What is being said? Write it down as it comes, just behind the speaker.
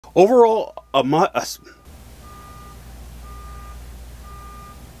Overall,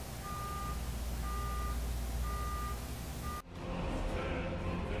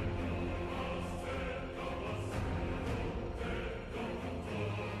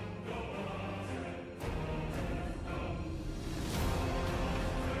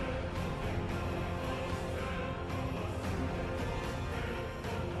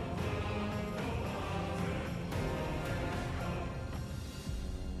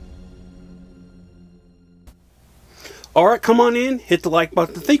 alright, come on in, hit the like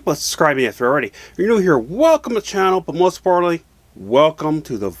button, think about subscribing if you're already. If you're new here, welcome to the channel, but most importantly, welcome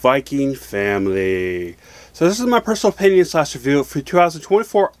to the Viking family. So this is my personal opinion / review for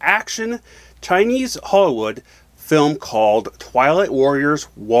 2024 action Chinese Hollywood film called Twilight Warriors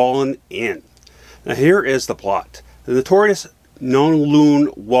Wallen In. Now here is the plot. The notorious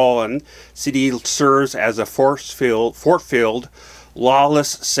Nonglun Wallen city serves as a fort-filled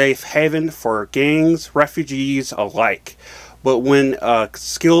lawless safe haven for gangs, refugees alike. But when a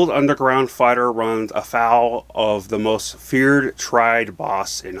skilled underground fighter runs afoul of the most feared tried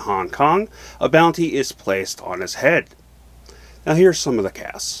boss in Hong Kong, a bounty is placed on his head. Now here's some of the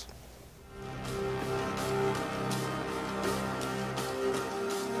cast.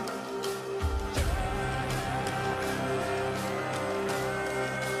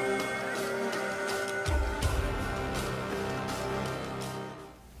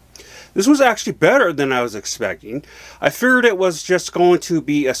 This was actually better than I was expecting. I figured it was just going to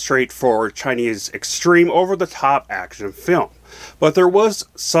be a straightforward Chinese extreme over-the-top action film. But there was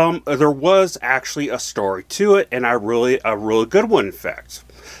actually a story to it, and a really good one in fact.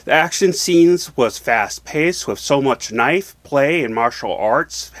 The action scenes was fast-paced with so much knife play and martial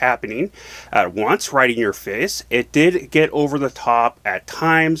arts happening at once right in your face. It did get over the top at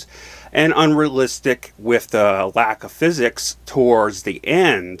times and unrealistic with the lack of physics towards the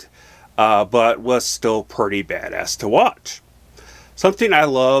end. But was still pretty badass to watch. Something I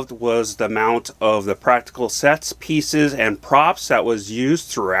loved was the amount of the practical sets, pieces, and props that was used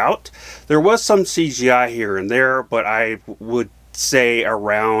throughout. There was some CGI here and there, but I would say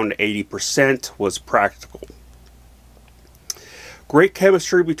around 80% was practical. Great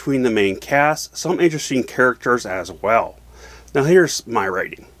chemistry between the main cast, some interesting characters as well. Now here's my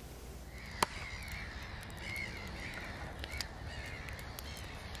rating.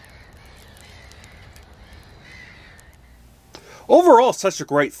 Overall, such a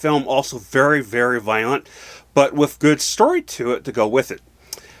great film, also very, very violent, but with good story to it to go with it.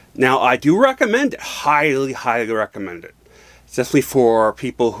 Now, I do recommend it, highly, highly recommend it. It's definitely for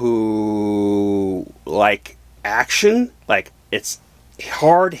people who like action, like it's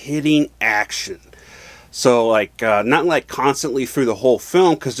hard-hitting action. So, like, not like constantly through the whole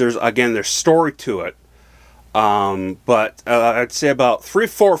film, because there's story to it. But I'd say about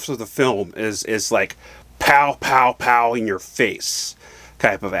 3/4 of the film is like pow, pow, pow in your face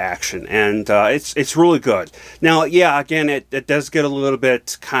type of action, and it's really good. Now, yeah, again, it does get a little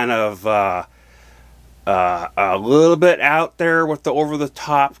bit kind of a little bit out there with the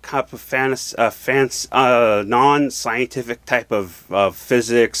over-the-top type of non-scientific type of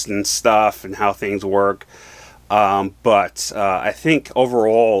physics and stuff and how things work. But I think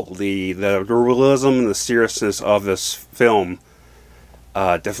overall the realism and the seriousness of this film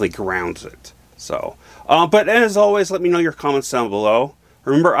definitely grounds it. So, but as always, let me know your comments down below.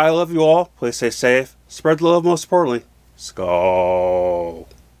 Remember, I love you all. Please stay safe. Spread the love, most importantly. Let's go.